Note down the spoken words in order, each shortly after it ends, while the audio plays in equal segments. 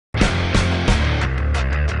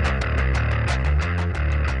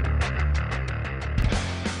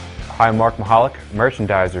Hi, I'm Mark Mahalik,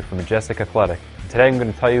 merchandiser for Majestic Athletic. Today I'm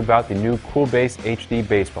going to tell you about the new Cool Base HD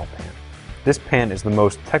baseball pant. This pant is the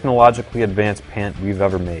most technologically advanced pant we've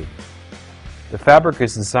ever made. The fabric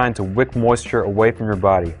is designed to wick moisture away from your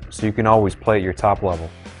body so you can always play at your top level.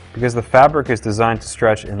 Because the fabric is designed to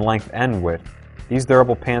stretch in length and width, these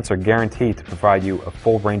durable pants are guaranteed to provide you a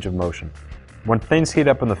full range of motion. When things heat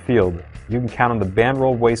up in the field, you can count on the band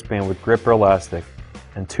roll waistband with grip or elastic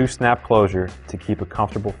and 2-snap closure to keep a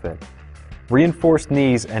comfortable fit. Reinforced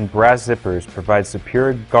knees and brass zippers provide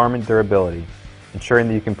superior garment durability, ensuring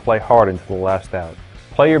that you can play hard until the last out.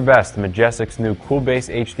 Play your best in Majestic's new Cool Base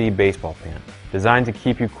HD baseball pant, designed to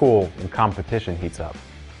keep you cool when competition heats up.